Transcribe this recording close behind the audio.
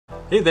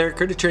Hey there,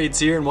 Critter Trades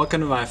here, and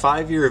welcome to my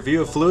 5-year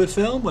review of fluid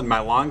film with my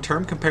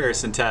long-term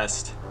comparison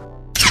test.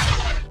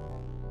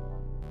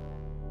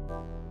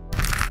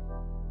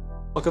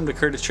 Welcome to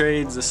Critter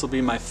Trades. This will be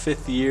my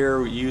 5th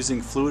year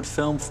using fluid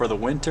film for the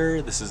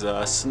winter. This is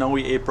a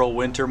snowy April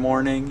winter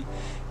morning,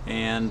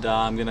 and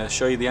I'm going to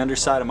show you the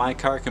underside of my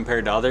car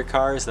compared to other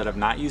cars that have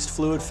not used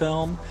fluid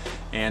film,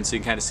 and so you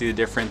can kind of see the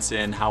difference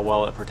in how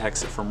well it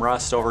protects it from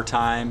rust over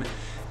time.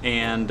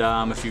 And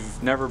if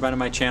you've never been to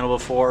my channel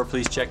before,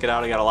 please check it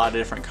out. I got a lot of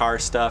different car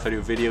stuff. I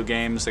do video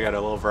games. I got a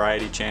little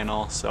variety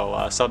channel,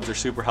 so subs are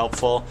super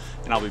helpful,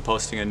 and I'll be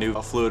posting a new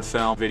fluid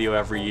film video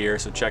every year,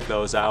 so check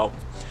those out.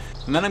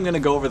 And then I'm going to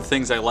go over the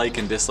things I like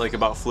and dislike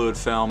about fluid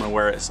film and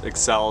where it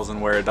excels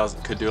and where it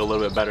could do a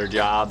little bit better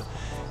job.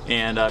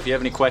 And if you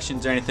have any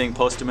questions or anything,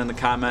 post them in the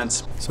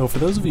comments. So for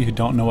those of you who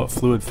don't know what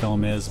fluid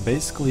film is,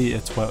 basically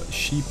it's what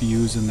sheep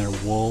use in their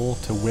wool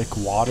to wick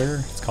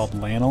water. It's called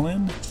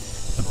lanolin.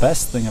 The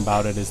best thing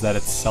about it is that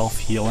it's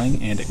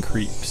self-healing and it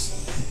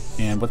creeps.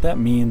 And what that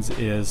means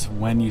is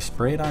when you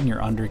spray it on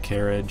your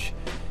undercarriage,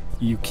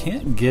 you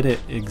can't get it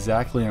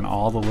exactly in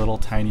all the little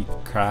tiny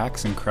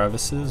cracks and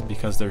crevices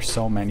because there's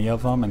so many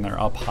of them and they're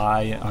up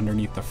high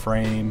underneath the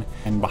frame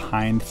and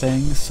behind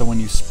things. So when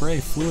you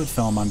spray fluid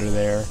film under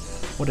there,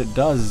 what it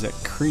does is it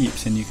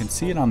creeps, and you can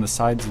see it on the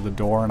sides of the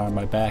door and on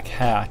my back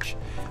hatch.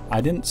 I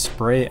didn't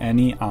spray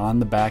any on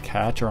the back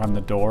hatch or on the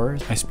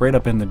doors. I sprayed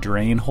up in the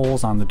drain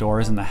holes on the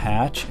doors and the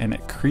hatch, and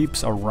it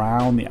creeps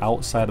around the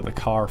outside of the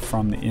car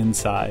from the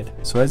inside.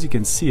 So as you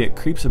can see, it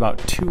creeps about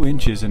 2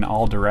 inches in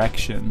all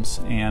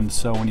directions, and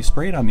so when you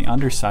spray it on the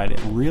underside,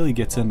 it really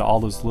gets into all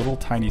those little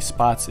tiny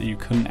spots that you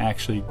couldn't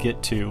actually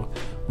get to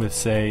with,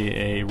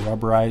 say, a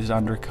rubberized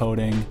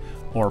undercoating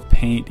or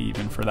paint,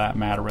 even for that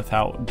matter,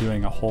 without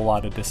doing a whole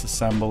lot of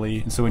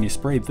disassembly. And so when you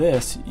spray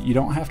this, you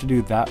don't have to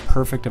do that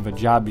perfect of a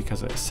job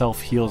because it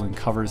self-heals and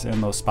covers in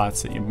those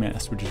spots that you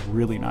missed, which is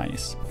really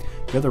nice.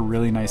 The other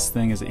really nice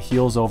thing is it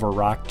heals over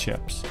rock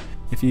chips.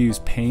 If you use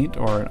paint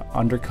or an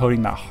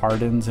undercoating that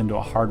hardens into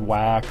a hard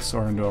wax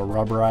or into a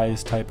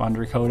rubberized type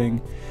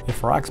undercoating,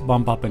 if rocks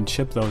bump up and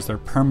chip those, they're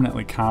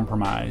permanently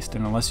compromised,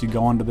 and unless you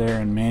go under there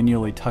and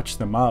manually touch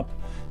them up,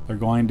 they're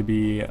going to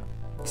be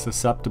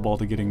susceptible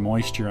to getting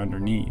moisture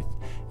underneath.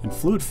 And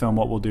fluid film,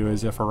 what we'll do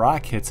is if a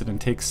rock hits it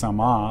and takes some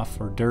off,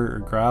 or dirt or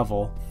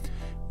gravel,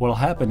 what'll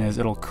happen is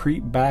it'll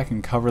creep back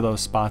and cover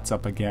those spots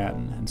up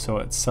again, and so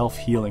it's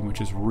self-healing,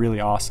 which is really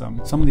awesome.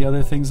 Some of the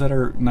other things that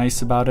are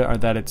nice about it are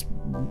that it's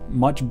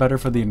much better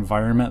for the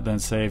environment than,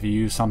 say, if you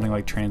use something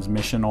like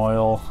transmission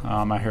oil.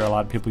 I hear a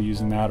lot of people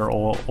using that, or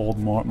old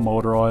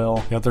motor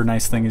oil. The other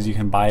nice thing is you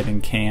can buy it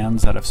in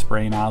cans that have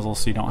spray nozzles,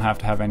 so you don't have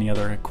to have any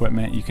other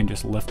equipment. You can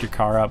just lift your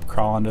car up,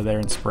 crawl under there,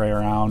 and spray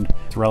around.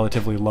 It's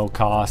relatively low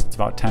cost. It's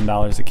about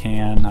 $10 a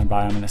can. I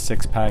buy them in a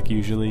 6-pack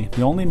usually.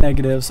 The only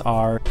negatives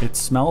are it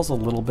smells a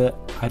little bit.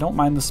 I don't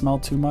mind the smell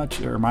too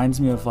much. It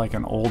reminds me of like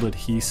an old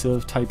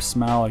adhesive type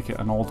smell, like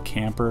an old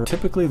camper.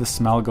 Typically the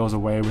smell goes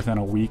away within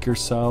a week or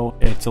so.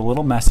 It's a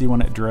little messy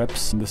when it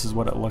drips. This is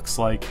what it looks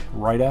like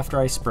right after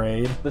I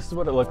sprayed. This is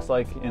what it looks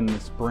like in the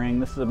spring.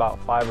 This is about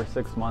 5 or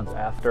 6 months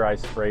after I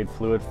sprayed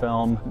fluid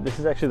film. This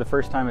is actually the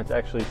first time it's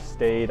actually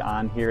stayed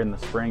on here in the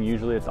spring.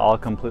 Usually it's all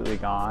completely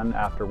gone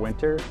after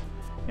winter.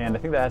 And I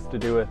think that has to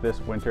do with this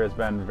winter has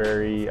been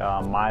very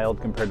mild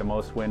compared to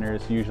most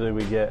winters. Usually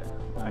we get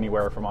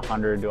anywhere from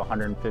 100 to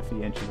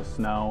 150 inches of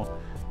snow,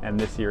 and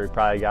this year we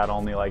probably got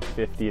only like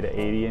 50 to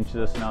 80 inches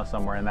of snow,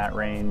 somewhere in that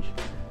range.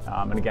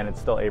 And again, it's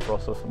still April,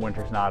 so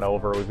winter's not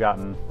over. We've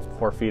gotten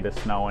 4 feet of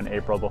snow in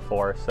April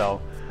before,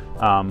 so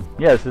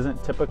yeah, this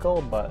isn't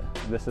typical, but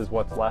this is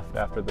what's left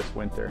after this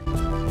winter.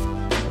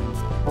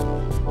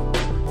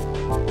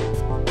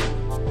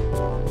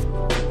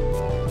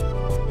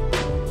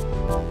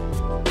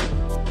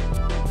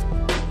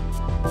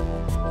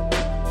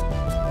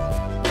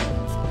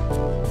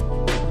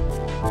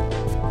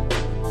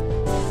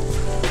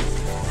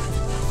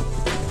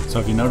 So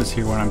if you notice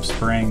here when I'm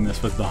spraying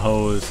this with the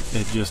hose,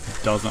 it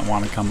just doesn't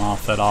want to come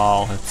off at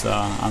all. It's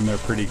on there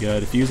pretty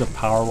good. If you use a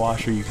power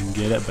washer, you can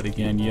get it, but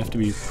again, you have to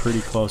be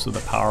pretty close with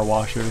a power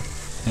washer.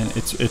 And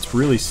it's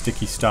really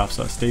sticky stuff,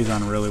 so it stays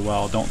on really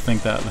well. Don't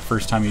think that the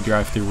first time you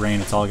drive through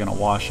rain, it's all going to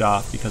wash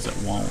off, because it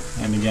won't.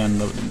 And again,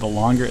 the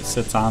longer it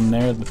sits on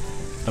there,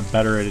 the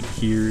better it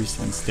adheres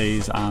and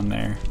stays on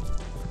there.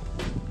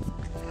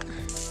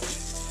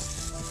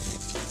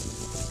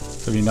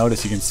 So if you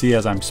notice, you can see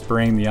as I'm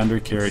spraying the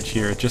undercarriage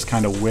here, it just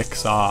kind of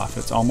wicks off.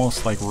 It's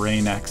almost like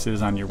Rain-X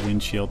is on your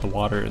windshield. The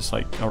water is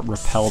like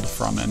repelled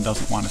from it and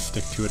doesn't want to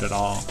stick to it at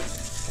all.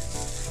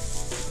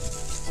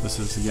 So this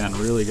is, again,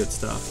 really good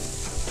stuff.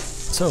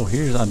 So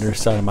here's the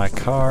underside of my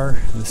car.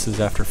 This is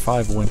after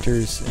 5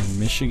 winters in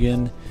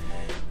Michigan.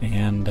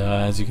 And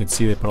as you can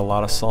see, they put a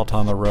lot of salt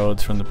on the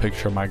roads from the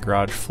picture of my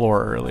garage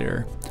floor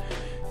earlier.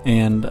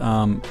 And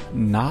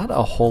not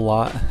a whole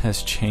lot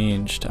has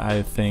changed,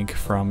 I think,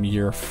 from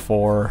year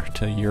 4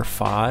 to year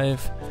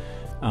 5.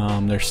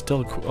 There's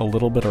still a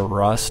little bit of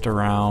rust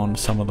around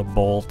some of the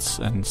bolts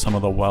and some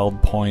of the weld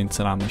points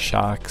and on the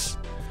shocks.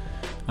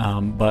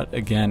 But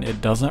again,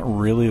 it doesn't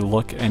really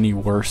look any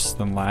worse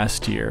than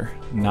last year,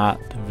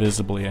 not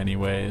visibly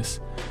anyways.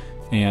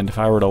 And if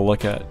I were to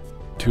look at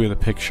two of the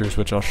pictures,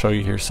 which I'll show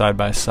you here side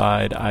by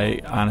side, I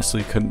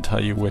honestly couldn't tell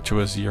you which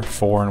was year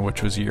 4 and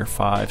which was year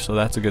 5, so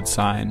that's a good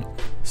sign.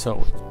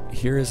 So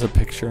here is a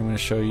picture I'm going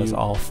to show you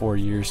all 4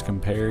 years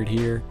compared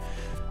here.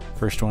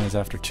 First one is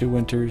after 2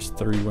 winters,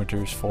 3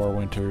 winters, 4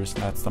 winters,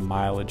 and that's the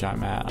mileage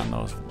I'm at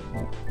on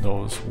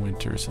those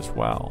winters as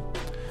well.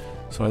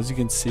 So as you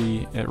can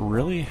see, it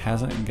really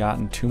hasn't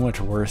gotten too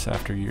much worse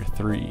after year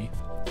 3.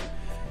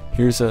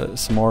 Here's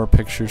some more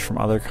pictures from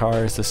other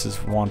cars. This is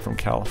one from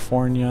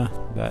California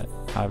that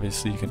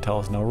obviously you can tell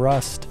is no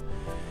rust.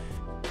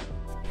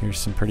 Here's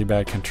some pretty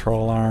bad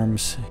control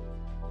arms.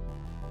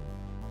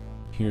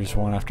 Here's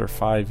one after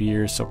 5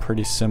 years, so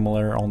pretty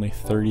similar, only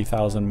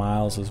 30,000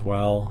 miles as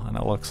well, and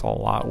it looks a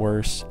lot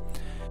worse.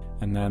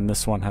 And then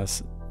this one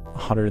has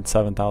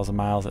 107,000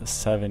 miles at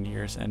 7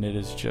 years, and it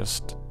is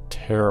just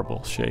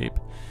terrible shape.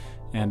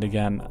 And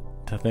again,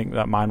 to think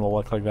that mine will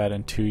look like that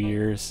in 2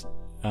 years,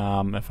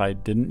 if I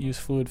didn't use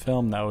fluid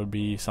film, that would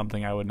be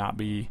something I would not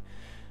be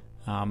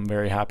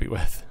very happy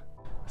with.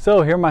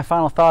 So here are my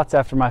final thoughts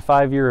after my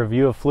 5-year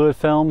review of fluid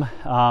film.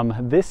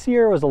 This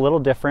year was a little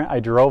different. I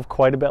drove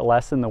quite a bit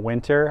less in the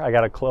winter. I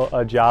got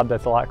a job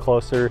that's a lot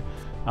closer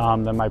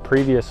than my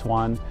previous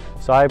one.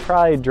 So I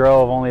probably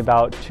drove only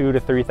about 2,000 to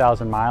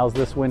 3,000 miles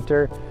this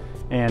winter.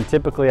 And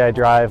typically I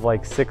drive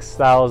like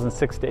 6,000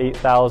 to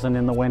 8,000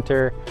 in the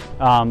winter.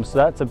 So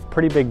that's a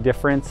pretty big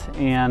difference.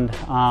 And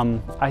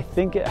I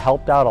think it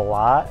helped out a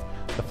lot.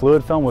 The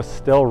fluid film was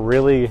still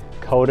really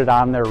coated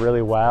on there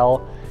really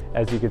well,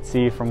 as you could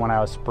see from when I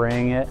was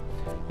spraying it.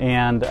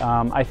 And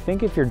I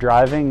think if you're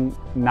driving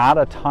not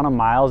a ton of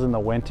miles in the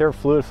winter,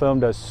 fluid film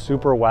does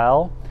super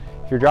well.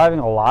 If you're driving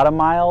a lot of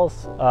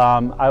miles,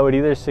 I would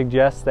either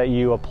suggest that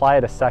you apply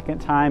it a second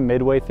time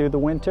midway through the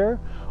winter,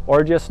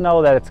 or just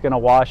know that it's going to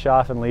wash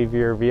off and leave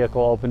your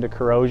vehicle open to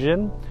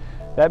corrosion.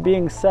 That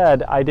being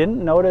said, I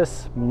didn't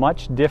notice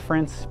much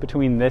difference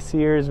between this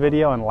year's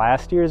video and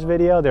last year's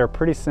video. They're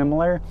pretty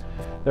similar.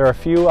 There are a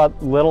few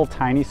little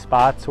tiny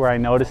spots where I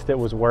noticed it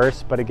was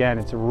worse, but again,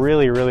 it's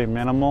really, really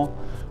minimal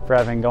for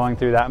having going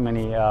through that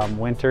many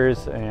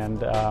winters, and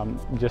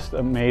just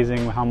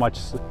amazing how much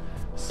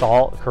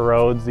salt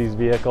corrodes these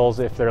vehicles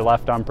if they're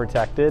left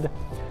unprotected.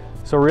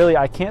 So really,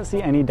 I can't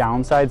see any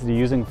downsides to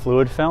using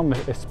fluid film,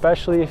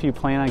 especially if you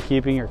plan on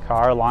keeping your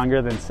car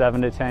longer than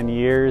 7 to 10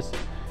 years.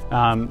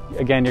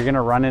 Again, you're going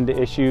to run into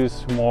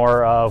issues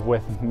more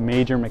with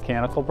major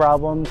mechanical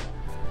problems.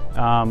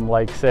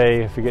 Like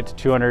say, if you get to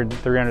 200,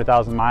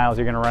 300,000 miles,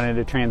 you're going to run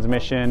into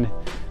transmission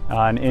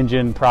and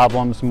engine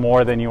problems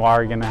more than you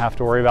are going to have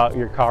to worry about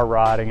your car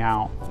rotting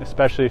out,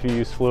 especially if you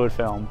use fluid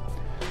film.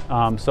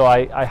 So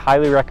I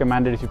highly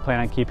recommend it if you plan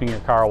on keeping your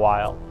car a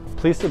while.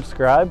 Please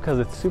subscribe because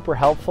it's super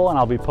helpful, and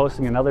I'll be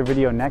posting another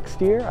video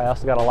next year. I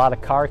also got a lot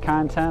of car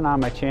content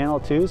on my channel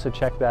too, so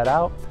check that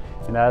out.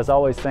 And as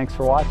always, thanks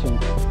for watching.